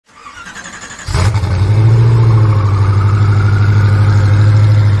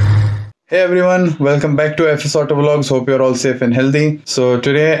Hey everyone, welcome back to FS Auto Vlogs. Hope you're all safe and healthy. So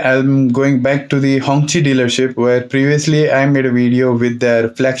today I'm going back to the Hongqi dealership where previously I made a video with their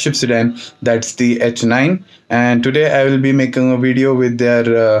flagship sedan, that's the H9, and today I will be making a video with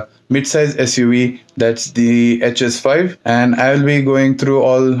their mid-size SUV, that's the HS5, and I will be going through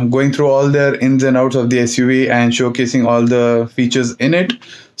all their ins and outs of the SUV and showcasing all the features in it.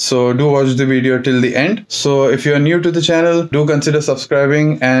 So do watch the video till the end. So if you are new to the channel, do consider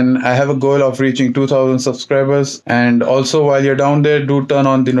subscribing, and I have a goal of reaching 2000 subscribers. And also while you're down there, do turn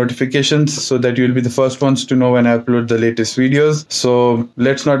on the notifications so that you'll be the first ones to know when I upload the latest videos. So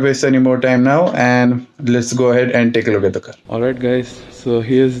let's not waste any more time now and let's go ahead and take a look at the car. Alright guys, so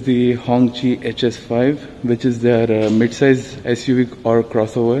here's the Hongqi HS5, which is their mid-size SUV or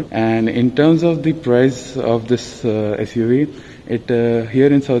crossover. And in terms of the price of this SUV, here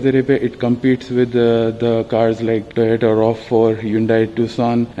in Saudi Arabia, it competes with the cars like Toyota RAV4, Hyundai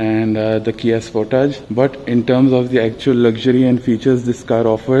Tucson, and the Kia Sportage. But in terms of the actual luxury and features this car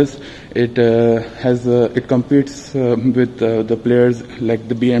offers, it competes with the players like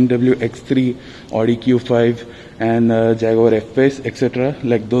the BMW X3, Audi Q5, and Jaguar F-Pace, etc.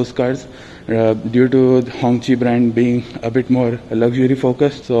 Like those cars. Due to the Hongqi brand being a bit more luxury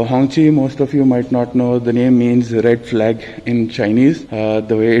focused. So Hongqi, most of you might not know, the name means red flag in Chinese, the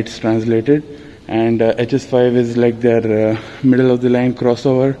way it's translated. And HS5 is like their middle of the line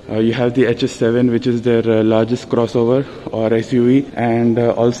crossover. You have the HS7, which is their largest crossover or SUV, and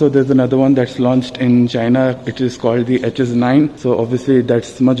also there's another one that's launched in China, which is called the HS9. So obviously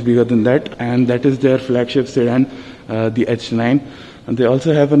that's much bigger than that, and that is their flagship sedan, the H9. And they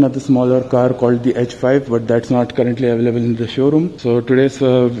also have another smaller car called the H5, but that's not currently available in the showroom. So today's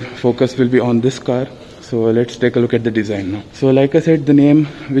focus will be on this car. So let's take a look at the design now. So like I said, the name,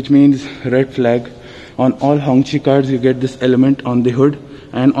 which means red flag, on all Hongqi cars you get this element on the hood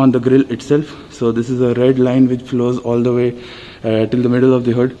and on the grille itself. So this is a red line which flows all the way till the middle of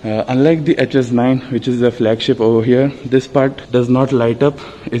the hood. Unlike the HS9, which is the flagship over here, this part does not light up.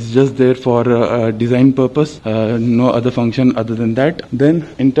 It's just there for design purpose, no other function other than that. Then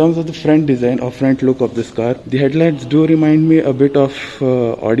in terms of the front design or front look of this car, the headlights do remind me a bit of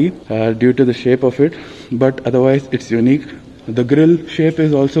Audi due to the shape of it, but otherwise it's unique. The grille shape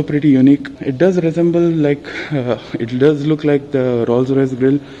is also pretty unique. It does resemble it does look like the Rolls-Royce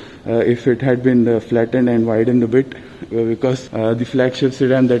grille if it had been flattened and widened a bit, because the flagship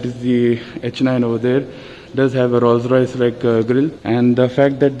sedan, that is the H9 over there, does have a Rolls-Royce like grille. And the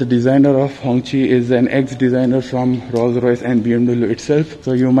fact that the designer of Hongqi is an ex-designer from Rolls-Royce and BMW itself,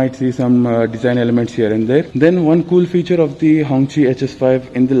 so you might see some design elements here and there. Then one cool feature of the Hongqi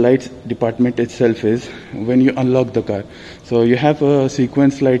HS5 in the lights department itself is when you unlock the car. So you have a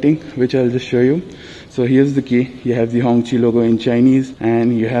sequence lighting, which I'll just show you. So here's the key. You have the Hongqi logo in Chinese,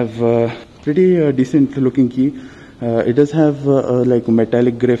 and you have a pretty decent looking key. It does have like a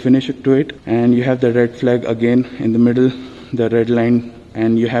metallic grey finish to it, and you have the red flag again in the middle, the red line,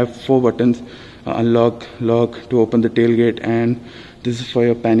 and you have 4 buttons: unlock, lock, to open the tailgate, and this is for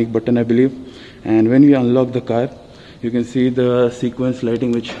your panic button, I believe. And when you unlock the car, you can see the sequence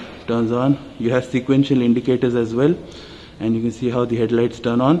lighting which turns on. You have sequential indicators as well, and you can see how the headlights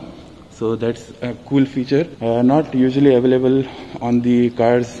turn on. So that's a cool feature, not usually available on the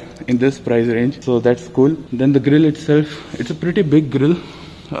cars in this price range, so that's cool. Then the grille itself, it's a pretty big grille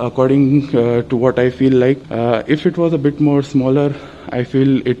according to what I feel like. If it was a bit more smaller, I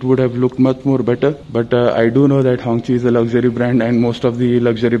feel it would have looked much more better, but I do know that Hongqi is a luxury brand, and most of the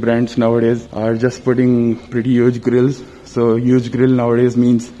luxury brands nowadays are just putting pretty huge grilles. So huge grille nowadays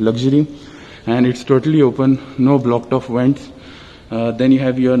means luxury, and it's totally open, no blocked off vents. Then you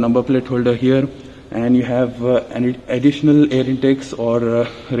have your number plate holder here, and you have an additional air intakes or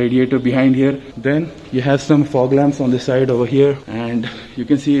radiator behind here. Then you have some fog lamps on the side over here, and you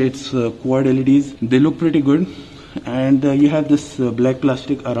can see it's quad LEDs. They look pretty good. And you have this black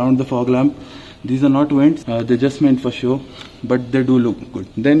plastic around the fog lamp. These are not vents, they're just meant for show, but they do look good.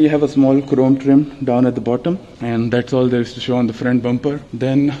 Then you have a small chrome trim down at the bottom, and that's all there is to show on the front bumper.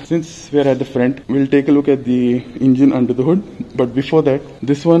 Then since we're at the front, we'll take a look at the engine under the hood. But before that,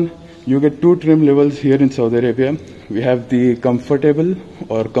 this one, you get 2 trim levels here in Saudi Arabia. We have the comfortable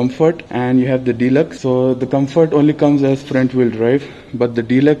or comfort, and you have the deluxe. So the comfort only comes as front wheel drive, but the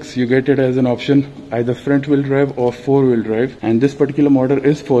deluxe, you get it as an option, either front wheel drive or 4-wheel drive, and this particular model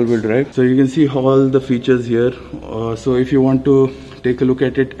is 4-wheel drive. So you can see all the features here. So if you want to take a look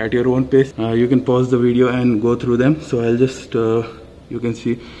at it at your own pace, you can pause the video and go through them. So I'll just you can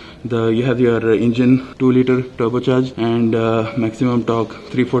see you have your engine 2-liter turbocharged, and maximum torque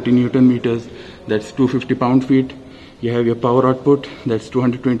 340 Newton meters, that's 250 pound-feet. You have your power output, that's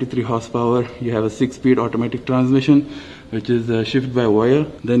 223 horsepower. You have a 6-speed automatic transmission, which is shift by wire.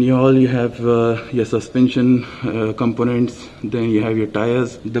 Then you have your suspension components. Then you have your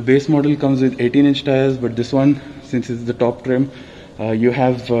tires. The base model comes with 18-inch tires, but this one, since it's the top trim, you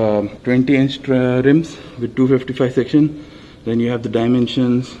have 20-inch rims with 255 section. Then you have the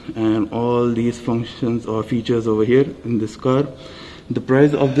dimensions and all these functions or features over here in this car. The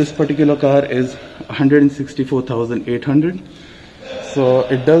price of this particular car is 164,800. So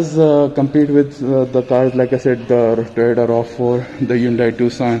it does compete with the cars, like I said, the Toyota RAV4, the Hyundai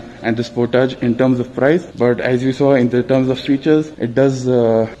Tucson and the Sportage in terms of price. But as you saw in the terms of features, it does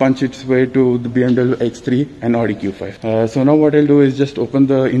punch its way to the BMW X3 and Audi Q5. So now what I'll do is just open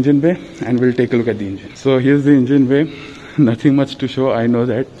the engine bay and we'll take a look at the engine. So here's the engine bay. Nothing much to show, I know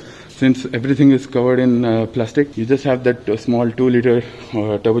that. Since everything is covered in plastic, you just have that small 2-liter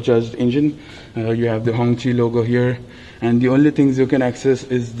turbocharged engine. You have the Hongqi logo here, and the only things you can access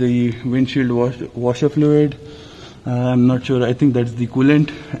is the windshield washer fluid. I'm not sure, I think that's the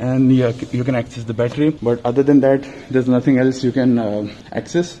coolant, and you can access the battery, but other than that there's nothing else you can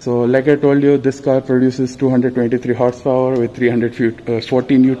access. So like I told you, this car produces 223 horsepower with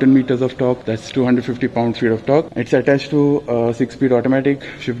 340 newton meters of torque. That's 250 pound-feet of torque. It's attached to a 6-speed automatic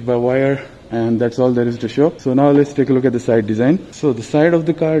shift by wire, and that's all there is to show. So now let's take a look at the side design. So the side of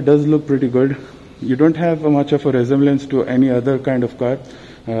the car does look pretty good. You don't have much of a resemblance to any other kind of car.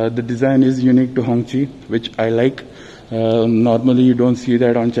 The design is unique to Hongqi, which I like. Normally you don't see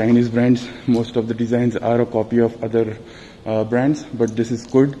that on Chinese brands. Most of the designs are a copy of other brands, but this is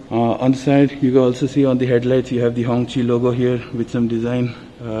good. On the side, you can also see on the headlights, you have the Hongqi logo here with some design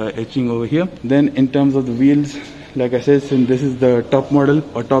etching over here. Then in terms of the wheels, like I said, since this is the top model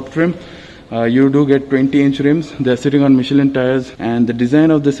or top trim, you do get 20-inch rims. They're sitting on Michelin tires, and the design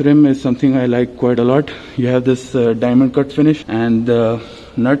of this rim is something I like quite a lot. You have this diamond cut finish, and the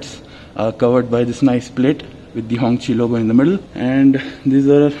nuts are covered by this nice plate with the Hongqi logo in the middle. And these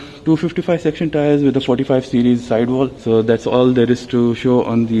are 255 section tires with a 45 series sidewall. So that's all there is to show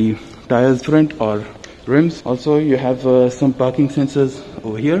on the tires front or rims. Also you have some parking sensors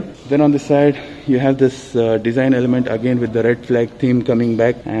over here. Then on the side you have this design element again with the red flag theme coming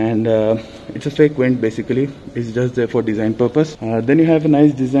back, and it's a fake vent basically. It's just there for design purpose. Then you have a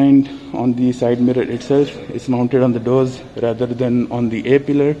nice design on the side mirror itself. It's mounted on the doors rather than on the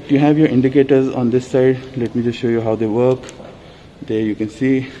A-pillar. You have your indicators on this side. Let me just show you how they work. There you can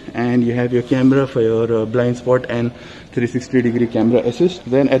see, and you have your camera for your blind spot and 360-degree camera assist.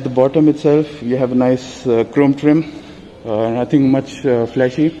 Then at the bottom itself you have a nice chrome trim. Nothing much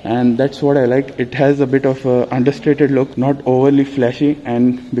flashy, and that's what I like. It has a bit of a understated look, not overly flashy,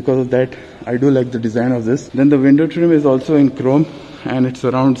 and because of that I do like the design of this. Then the window trim is also in chrome, and it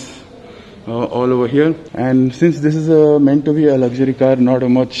surrounds all over here. And since this is meant to be a luxury car, not a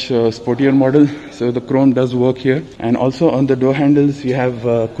much sportier model, so the chrome does work here. And also on the door handles you have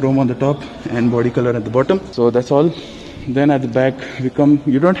chrome on the top and body color at the bottom. So that's all. Then at the back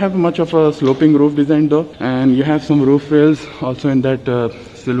you don't have much of a sloping roof design though, and you have some roof rails also in that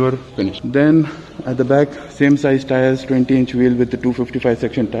silver finish. Then at the back, same size tires, 20-inch wheel with the 255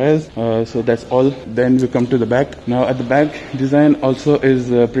 section tires. So that's all. Then we come to the back. Now at the back, design also is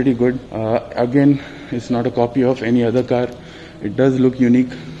pretty good. Again, it's not a copy of any other car. It does look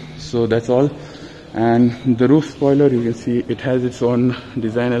unique, so that's all. And the roof spoiler, you can see it has its own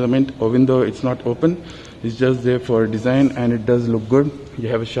design element, even though it's not open. It's just there for design, and it does look good. You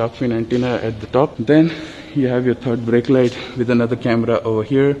have a shark fin antenna at the top. Then you have your third brake light with another camera over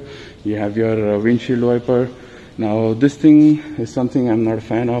here. You have your windshield wiper. Now this thing is something I'm not a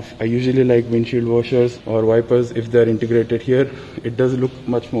fan of. I usually like windshield washers or wipers if they're integrated here. It does look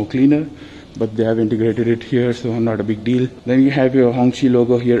much more cleaner, but they have integrated it here, so not a big deal. Then you have your Hongqi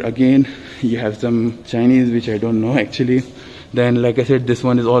logo here again. You have some Chinese, which I don't know actually. Then like I said, this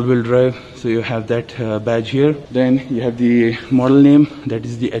one is all-wheel drive, so you have that badge here. Then you have the model name, that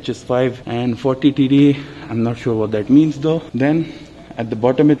is the HS5 and 40 TD. I'm not sure what that means though. Then at the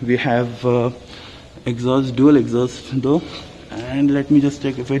bottom we have exhaust, dual exhaust though. And let me just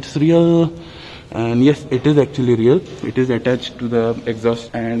check if it's real. And yes, it is actually real. It is attached to the exhaust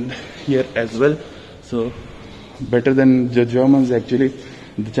and here as well. So better than the Germans actually.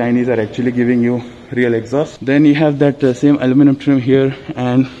 The Chinese are actually giving you real exhaust. Then you have that same aluminum trim here,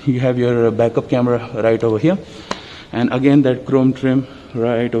 and you have your backup camera right over here, and again that chrome trim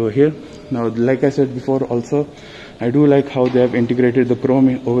right over here. Now like I said before also, I do like how they have integrated the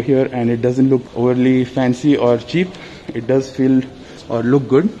chrome over here, and it doesn't look overly fancy or cheap. It does feel or look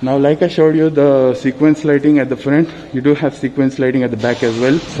good. Now like I showed you the sequence lighting at the front, you do have sequence lighting at the back as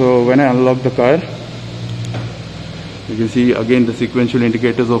well. So when I unlock the car, You can see again the sequential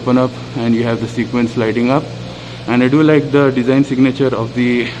indicators open up and you have the sequence lighting up. And I do like the design signature of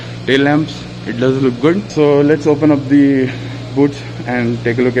the tail lamps. It does look good. So let's open up the boot and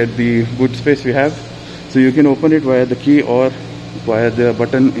take a look at the boot space we have. So you can open it via the key or via the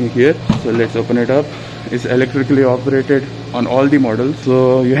button in here. So let's open it up. It's electrically operated on all the models,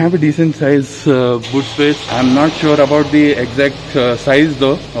 so you have a decent size boot space. I'm not sure about the exact size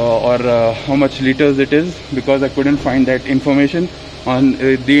though, or how much liters it is, because I couldn't find that information on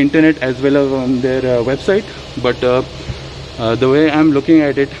the internet as well as on their website. But the way I'm looking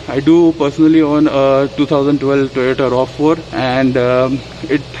at it, I do personally own a 2012 Toyota RAV4, and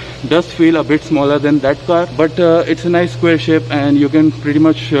it does feel a bit smaller than that car, but it's a nice square shape and you can pretty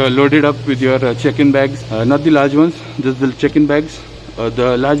much load it up with your check-in bags, not the large ones, just the check-in bags.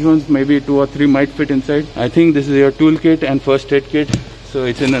 The large ones, maybe 2 or 3 might fit inside. I think this is your toolkit and first aid kit, so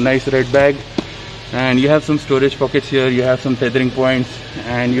it's in a nice red bag, and you have some storage pockets here, you have some tethering points,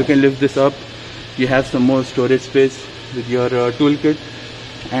 and you can lift this up. You have some more storage space with your toolkit.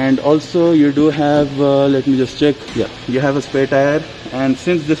 And also you do have, let me just check, yeah, you have a spare tire. And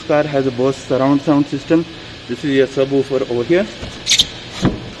since this car has a Bose surround sound system, this is your subwoofer over here.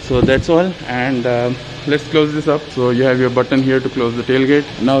 So that's all, and let's close this up. So you have your button here to close the tailgate.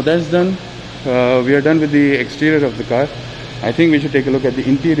 Now that's done. We are done with the exterior of the car. I think we should take a look at the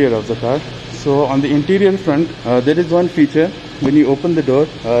interior of the car. So on the interior front, there is one feature. When you open the door,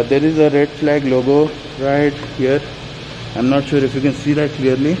 there is a red flag logo right here. I'm not sure if you can see that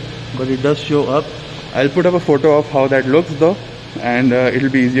clearly, but it does show up. I'll put up a photo of how that looks though, and it'll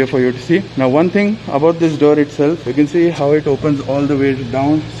be easier for you to see. Now one thing about this door itself, you can see how it opens all the way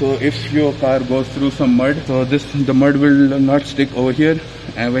down. So if your car goes through some mud, so the mud will not stick over here,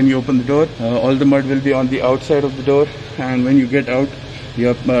 and when you open the door, all the mud will be on the outside of the door, and when you get out,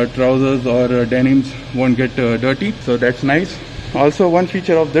 your trousers or denims won't get dirty. So that's nice. Also, one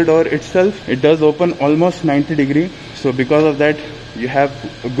feature of the door itself, it does open almost 90 degrees. So because of that, you have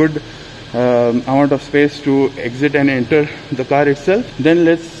a good amount of space to exit and enter the car itself. Then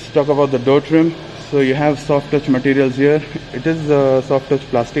let's talk about the door trim. So you have soft touch materials here. It is soft touch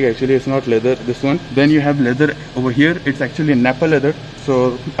plastic actually, it's not leather, this one. Then you have leather over here. It's actually Napa leather.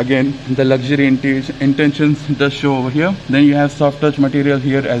 So again, the luxury intentions does show over here. Then you have soft touch material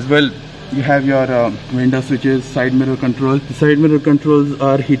here as well. You have your window switches, side mirror control. The side mirror controls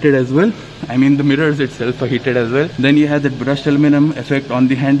are heated as well. I mean, the mirrors itself are heated as well. Then you have that brushed aluminum effect on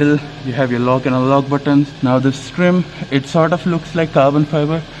the handle. You have your lock and unlock buttons. Now this trim, it sort of looks like carbon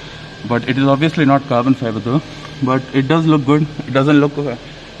fiber, but it is obviously not carbon fiber though. But it does look good. It doesn't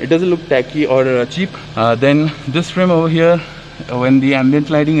look tacky or cheap. Then this trim over here, when the ambient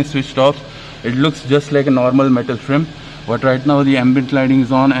lighting is switched off, it looks just like a normal metal trim. But right now the ambient lighting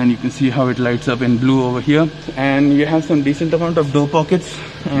is on, and you can see how it lights up in blue over here. And you have some decent amount of door pockets,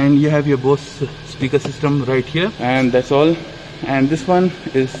 and you have your Bose speaker system right here, and that's all. And this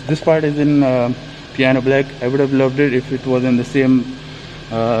part is in piano black. I would have loved it if it was in the same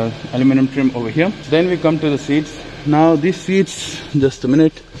aluminum trim over here. Then we come to the seats. Now these seats, just a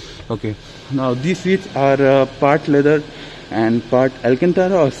minute. Okay, now these seats are part leather and part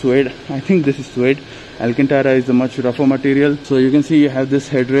Alcantara or suede. I think this is suede. Alcantara is a much rougher material. So you can see you have this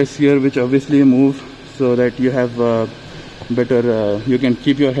headrest here, which obviously move so that you have better, you can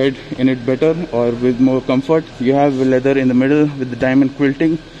keep your head in it better or with more comfort. You have leather in the middle with the diamond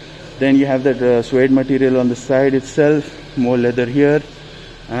quilting. Then you have that suede material on the side itself, more leather here,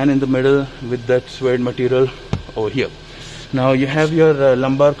 and in the middle with that suede material over here. Now you have your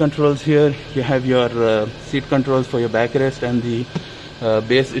lumbar controls here. You have your seat controls for your backrest and the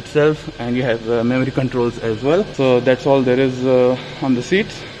base itself, and you have memory controls as well. So that's all there is on the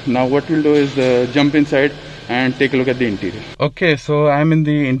seats. Now what we'll do is jump inside and take a look at the interior. Okay, so I'm in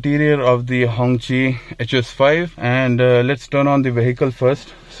the interior of the Hongqi HS5, and let's turn on the vehicle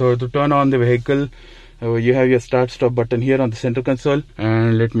first. So to turn on the vehicle, you have your start stop button here on the center console,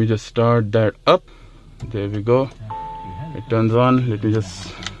 and let me just start that up. There we go. It turns on. Let me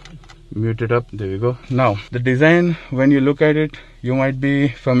just mute it up. There we go. Now the design, when you look at it, you might be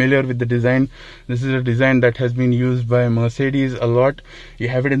familiar with the design. This is a design that has been used by Mercedes a lot. You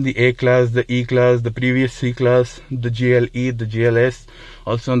have it in the A class, the E class, the previous C class, the GLE, the GLS,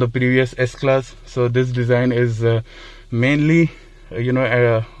 also on the previous S class. So this design is mainly,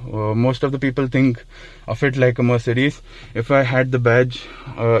 most of the people think of it like a Mercedes. If I had the badge,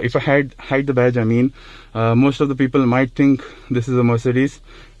 hide the badge, I mean, most of the people might think this is a Mercedes.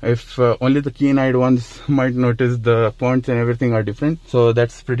 If only the keen-eyed ones might notice the points and everything are different. So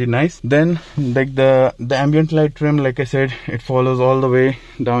that's pretty nice. Then like the ambient light trim, like I said, it follows all the way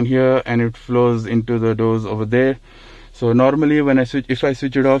down here and it flows into the doors over there. So normally when if I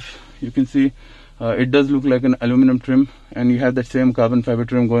switch it off, you can see it does look like an aluminum trim, and you have that same carbon fiber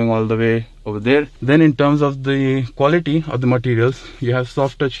trim going all the way over there. Then in terms of the quality of the materials, you have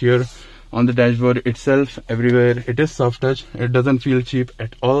soft touch here on the dashboard itself. Everywhere it is soft touch. It doesn't feel cheap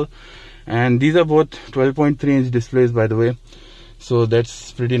at all. And these are both 12.3-inch displays, by the way, so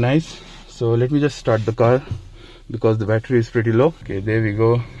that's pretty nice. So let me just start the car because the battery is pretty low. Okay, there we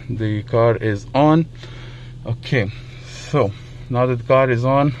go. The car is on. Okay, so now that the car is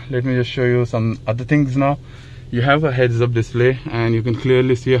on, let me just show you some other things now. You have a heads-up display, and you can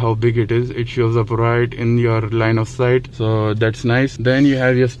clearly see how big it is. It shows up right in your line of sight, so that's nice. Then you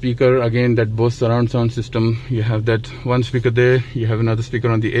have your speaker, again, that Bose surround sound system. You have that one speaker there, you have another speaker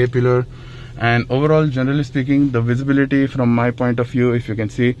on the A-pillar. And overall, generally speaking, the visibility from my point of view, if you can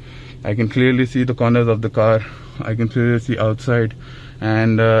see, I can clearly see the corners of the car. I can clearly see outside,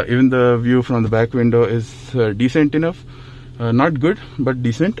 and even the view from the back window is decent enough. Not good, but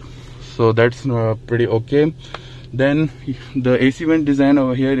decent. So that's pretty okay. Then the AC vent design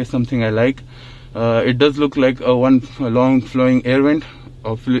over here is something I like. It does look like a long flowing air vent.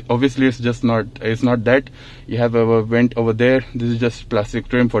 Obviously it's not that. You have a vent over there. This is just plastic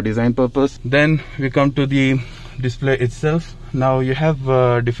trim for design purpose. Then we come to the display itself. Now you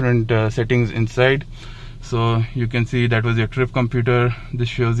have different settings inside. So you can see that was your trip computer. This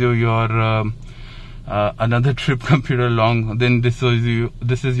shows you your another trip computer long. Then this shows you,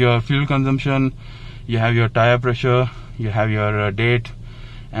 this is your fuel consumption. You have your tire pressure, you have your date,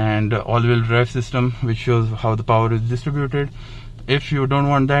 and all-wheel drive system, which shows how the power is distributed. If you don't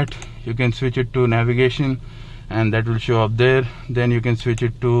want that, you can switch it to navigation, and that will show up there. Then you can switch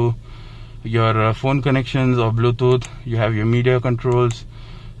it to your phone connections or Bluetooth. You have your media controls,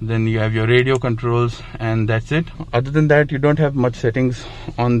 then you have your radio controls, and that's it. Other than that, you don't have much settings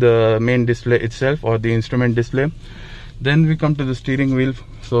on the main display itself or the instrument display. Then we come to the steering wheel.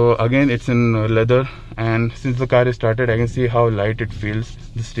 So again, it's in leather, and since the car is started, I can see how light it feels,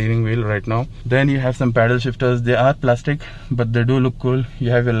 the steering wheel right now. Then you have some paddle shifters. They are plastic, but they do look cool.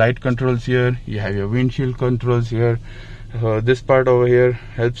 You have your light controls here, you have your windshield controls here. This part over here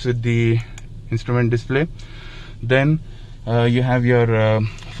helps with the instrument display. Then you have your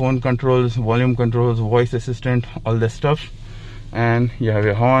phone controls, volume controls, voice assistant, all that stuff. And you have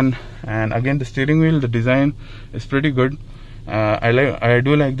your horn. And again, the steering wheel, the design is pretty good. I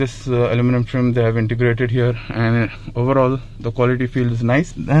do like this aluminum trim they have integrated here, and overall the quality feels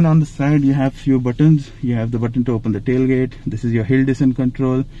nice. Then on the side you have few buttons. You have the button to open the tailgate. This is your hill descent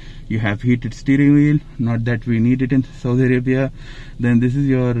control. You have heated steering wheel, not that we need it in Saudi Arabia. Then this is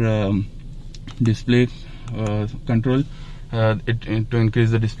your display control, to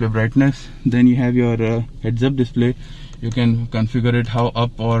increase the display brightness. Then you have your heads-up display. You can configure it how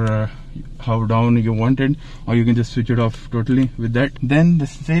up or how down you want it, or you can just switch it off totally with that. Then the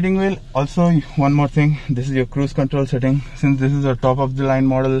steering wheel, also one more thing, this is your cruise control setting. Since this is a top of the line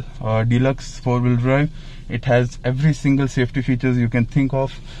model, deluxe 4-wheel drive, it has every single safety features you can think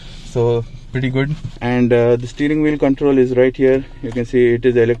of, so pretty good. And the steering wheel control is right here. You can see it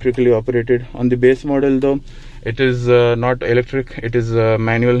is electrically operated. On the base model though, it is not electric, it is a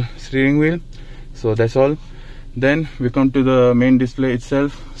manual steering wheel. So that's all. Then we come to the main display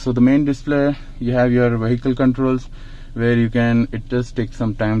itself. So the main display, you have your vehicle controls, where you can, it does take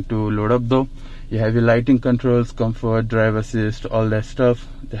some time to load up though. You have your lighting controls, comfort, drive assist, all that stuff,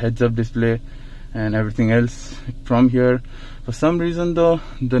 the heads-up display and everything else. From here, for some reason though,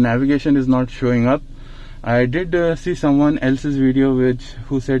 the navigation is not showing up. I did see someone else's video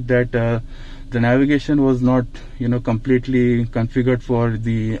who said that the navigation was not, completely configured for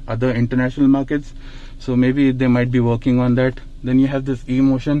the other international markets. So maybe they might be working on that. Then you have this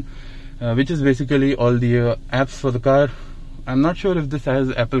eMotion, which is basically all the apps for the car. I'm not sure if this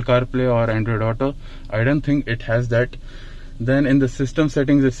has Apple CarPlay or Android Auto. I don't think it has that. Then in the system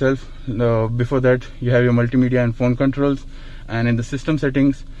settings itself, before that you have your multimedia and phone controls. And in the system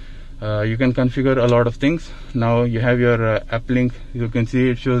settings, you can configure a lot of things. Now you have your app link. You can see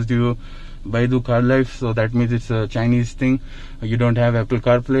it shows you Baidu Car Life, so that means it's a Chinese thing. You don't have Apple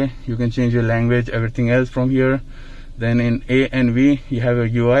CarPlay. You can change your language, everything else from here. Then in A and V, you have a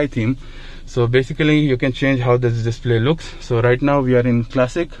UI theme. So basically you can change how this display looks. So right now we are in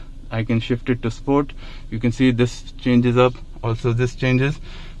classic. I can shift it to sport. You can see this changes up, also this changes.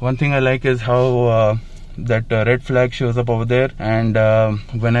 One thing I like is how that red flag shows up over there, and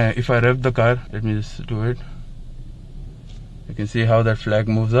if I rev the car, let me just do it, you can see how that flag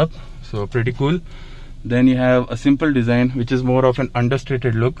moves up. So pretty cool. Then you have a simple design, which is more of an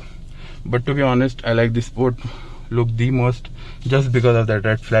understated look, but to be honest, I like the sport look the most, just because of that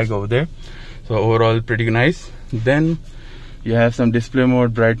red flag over there. So overall pretty nice. Then you have some display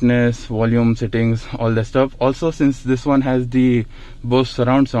mode, brightness, volume settings, all that stuff. Also, since this one has the Bose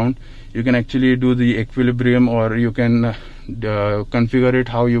surround sound, you can actually do the equilibrium, or you can configure it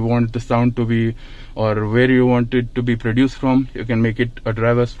how you want the sound to be, or where you want it to be produced from. You can make it a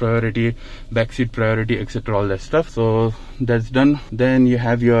driver's priority, backseat priority, etc., all that stuff. So that's done. Then you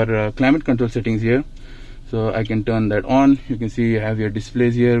have your climate control settings here. So I can turn that on. You can see you have your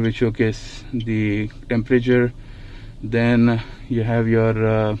displays here which showcase the temperature. Then you have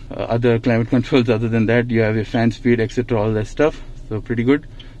your other climate controls. Other than that, you have your fan speed, etc., all that stuff. So pretty good.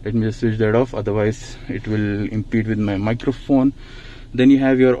 Let me just switch that off, otherwise it will impede with my microphone. Then you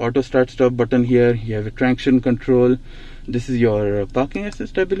have your auto start stop button here. You have a traction control. This is your parking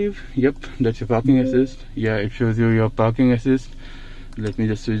assist, I believe. Yep, that's your parking assist. Yeah, it shows you your parking assist. Let me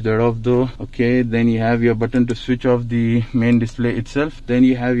just switch that off though. Okay, then you have your button to switch off the main display itself. Then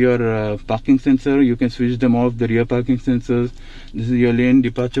you have your parking sensor. You can switch them off, the rear parking sensors. This is your lane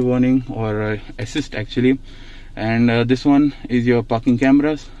departure warning, or assist actually. And this one is your parking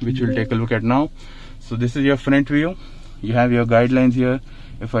cameras, which we'll take a look at now. So this is your front view. You have your guidelines here.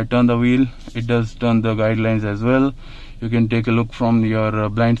 If I turn the wheel, it does turn the guidelines as well. You can take a look from your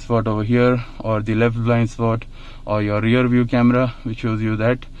blind spot over here, or the left blind spot, or your rear view camera, which shows you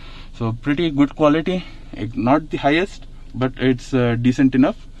that. So pretty good quality, not the highest, but it's decent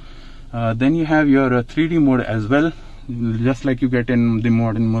enough. Then you have your 3D mode as well, just like you get in the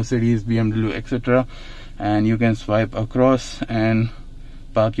modern Mercedes, BMW, etc. And you can swipe across and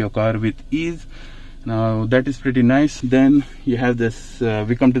park your car with ease. Now that is pretty nice. Then you have this,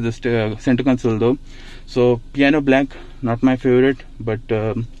 we come to the center console though. So piano black, not my favorite, but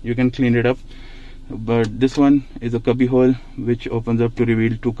you can clean it up. But this one is a cubby hole which opens up to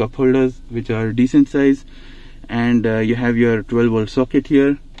reveal 2 cup holders, which are decent size. And you have your 12-volt socket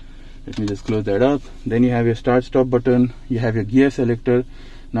here. Let me just close that up. Then you have your start stop button. You have your gear selector.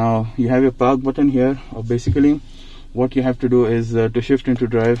 Now you have your park button here. Basically what you have to do is to shift into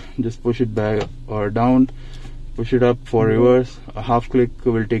drive, just push it back or down, push it up for reverse. A half click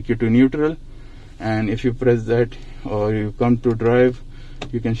will take you to neutral, and if you press that or you come to drive,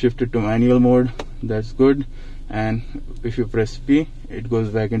 you can shift it to manual mode. That's good. And if you press P, it goes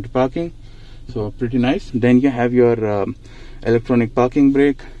back into parking. So pretty nice. Then you have your electronic parking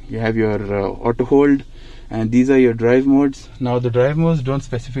brake. You have your auto hold, and these are your drive modes. Now the drive modes don't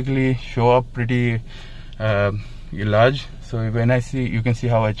specifically show up pretty large. So when I see, you can see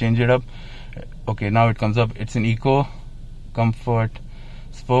how I change it up. Okay, now it comes up. It's in eco, comfort,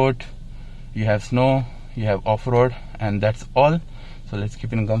 sport. You have snow, you have off-road, and that's all. So let's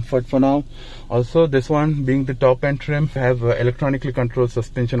keep it in comfort for now. Also, this one being the top end trim, have electronically controlled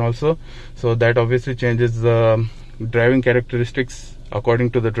suspension also. So that obviously changes the driving characteristics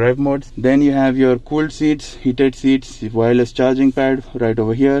according to the drive modes. Then you have your cooled seats, heated seats, wireless charging pad right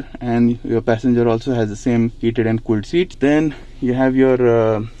over here, and your passenger also has the same heated and cooled seats. Then you have your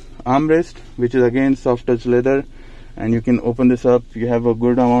armrest, which is again soft touch leather, and you can open this up. You have a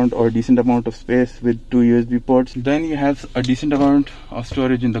good amount or decent amount of space with 2 USB ports. Then you have a decent amount of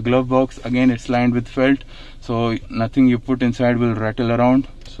storage in the glove box. Again, it's lined with felt, so nothing you put inside will rattle around.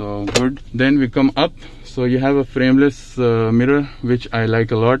 So good. Then we come up. So you have a frameless mirror, which I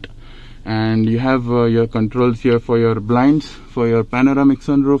like a lot, and you have your controls here for your blinds, for your panoramic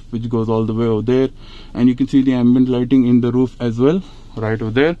sunroof, which goes all the way over there, and you can see the ambient lighting in the roof as well, right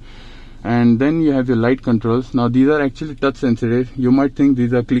over there. And then you have your light controls. Now these are actually touch sensitive. You might think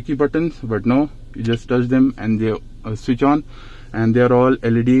these are clicky buttons, but no, you just touch them and they switch on, and they are all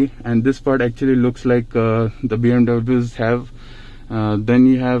LED. And this part actually looks like the BMWs have. Then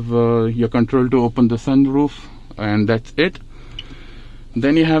you have your control to open the sunroof, and that's it.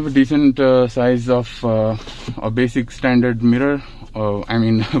 Then you have a decent size of a basic standard mirror,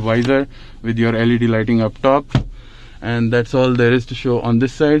 visor with your LED lighting up top, and that's all there is to show on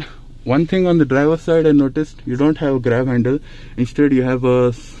this side. One thing on the driver's side I noticed, you don't have a grab handle. Instead you have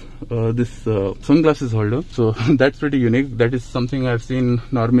a this sunglasses holder. So that's pretty unique. That is something I've seen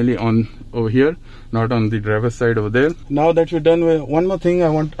normally on over here, not on the driver's side over there. Now that we're done with, one more thing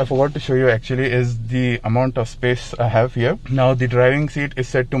I forgot to show you actually is the amount of space I have here. Now the driving seat is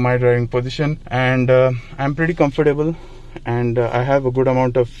set to my driving position, and I'm pretty comfortable, and I have a good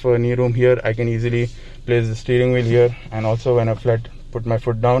amount of knee room here. I can easily place the steering wheel here, and also when I put my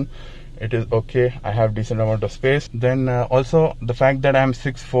foot down, it is okay. I have decent amount of space. Then also the fact that I'm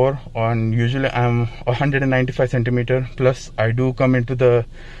 6'4", and usually I'm 195 centimeter plus, I do come into the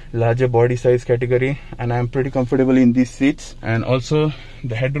larger body size category, and I'm pretty comfortable in these seats. And also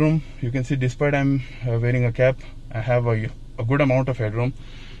the headroom, you can see despite I'm wearing a cap, I have a good amount of headroom.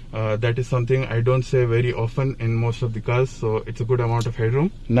 That is something I don't say very often in most of the cars, so it's a good amount of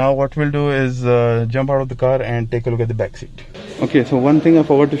headroom. Now what we'll do is jump out of the car and take a look at the back seat. Okay, so one thing I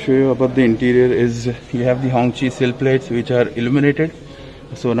forgot to show you about the interior is you have the Hongqi sill plates which are illuminated.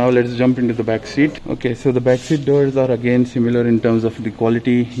 So now let's jump into the back seat. Okay, so the back seat doors are again similar in terms of the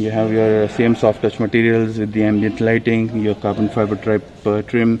quality. You have your same soft touch materials with the ambient lighting, your carbon fiber type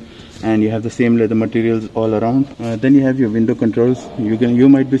trim, and you have the same leather materials all around. Then you have your window controls. You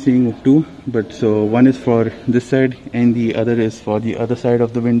might be seeing two, but so one is for this side and the other is for the other side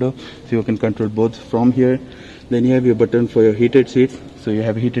of the window, so you can control both from here. Then you have your button for your heated seats, so you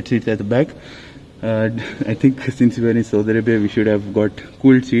have heated seats at the back. I think since we are in Saudi Arabia, we should have got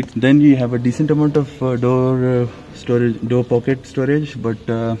cooled seats. Then you have a decent amount of door pocket storage, but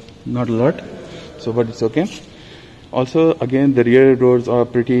not a lot, so but it's okay. Also, again, the rear doors are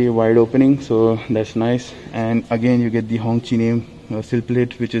pretty wide opening, so that's nice. And again, you get the Hongqi name sill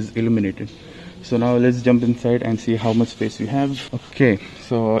plate, which is illuminated. So now let's jump inside and see how much space we have. Okay,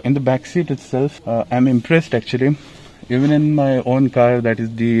 so in the back seat itself, I'm impressed actually. Even in my own car, that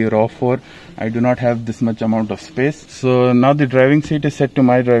is the RAV4, I do not have this much amount of space. So now the driving seat is set to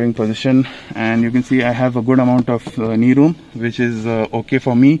my driving position, and you can see I have a good amount of knee room, which is okay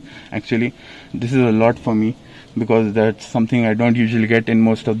for me actually. This is a lot for me, because that's something I don't usually get in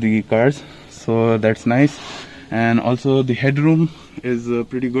most of the cars, so that's nice. And also the headroom is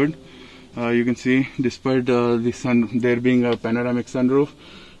pretty good. You can see, despite there being a panoramic sunroof,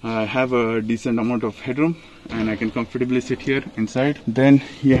 I have a decent amount of headroom and I can comfortably sit here inside. Then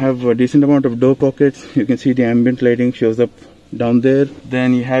you have a decent amount of door pockets. You can see the ambient lighting shows up down there.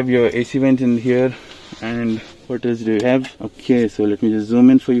 Then you have your AC vent in here. And what else do you have? Okay, so let me just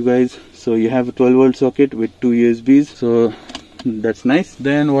zoom in for you guys. So you have a 12-volt socket with 2 USBs, so that's nice.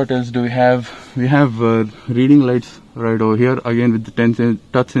 Then what else do we have? We have reading lights right over here, again with the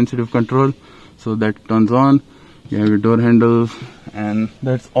touch sensitive control, so that turns on. You have your door handles, and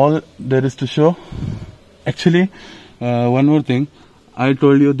that's all there is to show. Actually, one more thing, I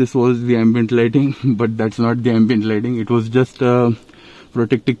told you this was the ambient lighting, but that's not the ambient lighting. It was just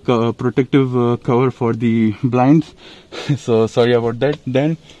protective cover for the blinds. So sorry about that.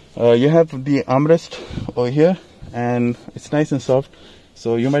 Then you have the armrest over here, and it's nice and soft.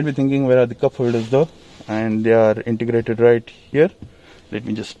 So you might be thinking, where are the cup holders though? And they are integrated right here. Let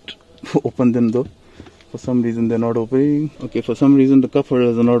me just open them though. For some reason they're not opening. Okay, for some reason the cup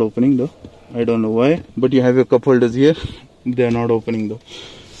holders are not opening though. I don't know why, but you have your cup holders here. They're not opening though.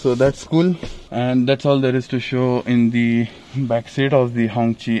 So that's cool, and that's all there is to show in the back seat of the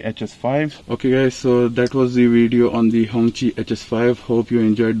Hongqi HS5. Okay guys, so that was the video on the Hongqi HS5. Hope you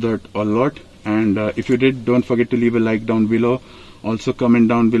enjoyed that a lot, and if you did, don't forget to leave a like down below. Also comment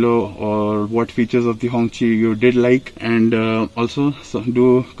down below or what features of the Hongqi you did like, and also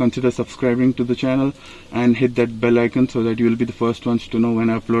do consider subscribing to the channel and hit that bell icon so that you will be the first ones to know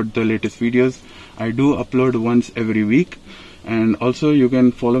when I upload the latest videos. I do upload once every week. And also you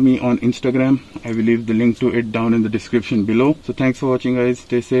can follow me on Instagram. I will leave the link to it down in the description below. So thanks for watching guys.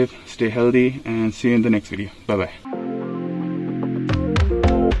 Stay safe, stay healthy, and see you in the next video. Bye bye.